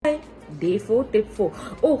Day 4, tip 4.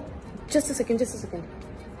 Oh, just a second.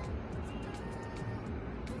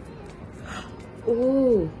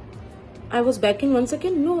 Oh, I was back in 1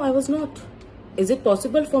 second? No, I was not. Is it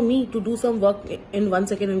possible for me to do some work in 1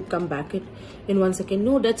 second and come back in 1 second?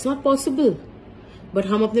 No, that's not possible. But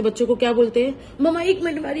हम अपने बच्चों को क्या बोलते हैं? मम्मा 1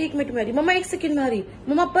 minute में आ रही, मम्मा 1 second में आ रही,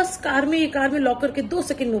 मम्मा बस कार में लॉक करके 2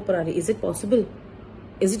 सेकंड में ऊपर आ रही. Is it possible?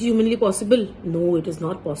 Is it humanly possible? No, it is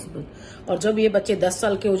not possible. और जब ये बच्चे 10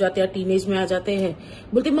 साल के हो जाते हैं, टीनेज में आ जाते हैं,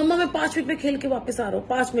 बोलते मम्मा मैं 5 मिनट में खेल के वापस आ रहा हूँ,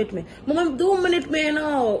 5 मिनट में, मम्मा 2 मिनट में है ना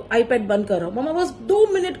आईपैड बंद कर रहा हूँ, मम्मा बस 2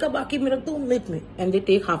 मिनट का बाकी मेरा 2 मिनट में. And they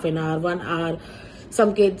take half an hour, 1 hour.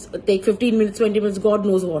 Some kids take 15 minutes, 20 minutes, God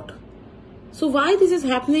knows what. So why this is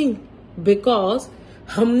happening? Because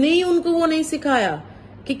हमने ही उनको वो नहीं सिखाया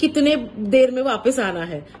कि कितने देर में वापस आना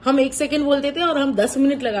है. हम 1 सेकंड बोलते थे और हम 10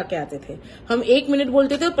 मिनट लगा के आते थे. हम 1 मिनट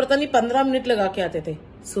बोलते थे और पता नहीं 15 मिनट लगा के आते थे.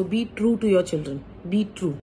 So be true to your children. Be true.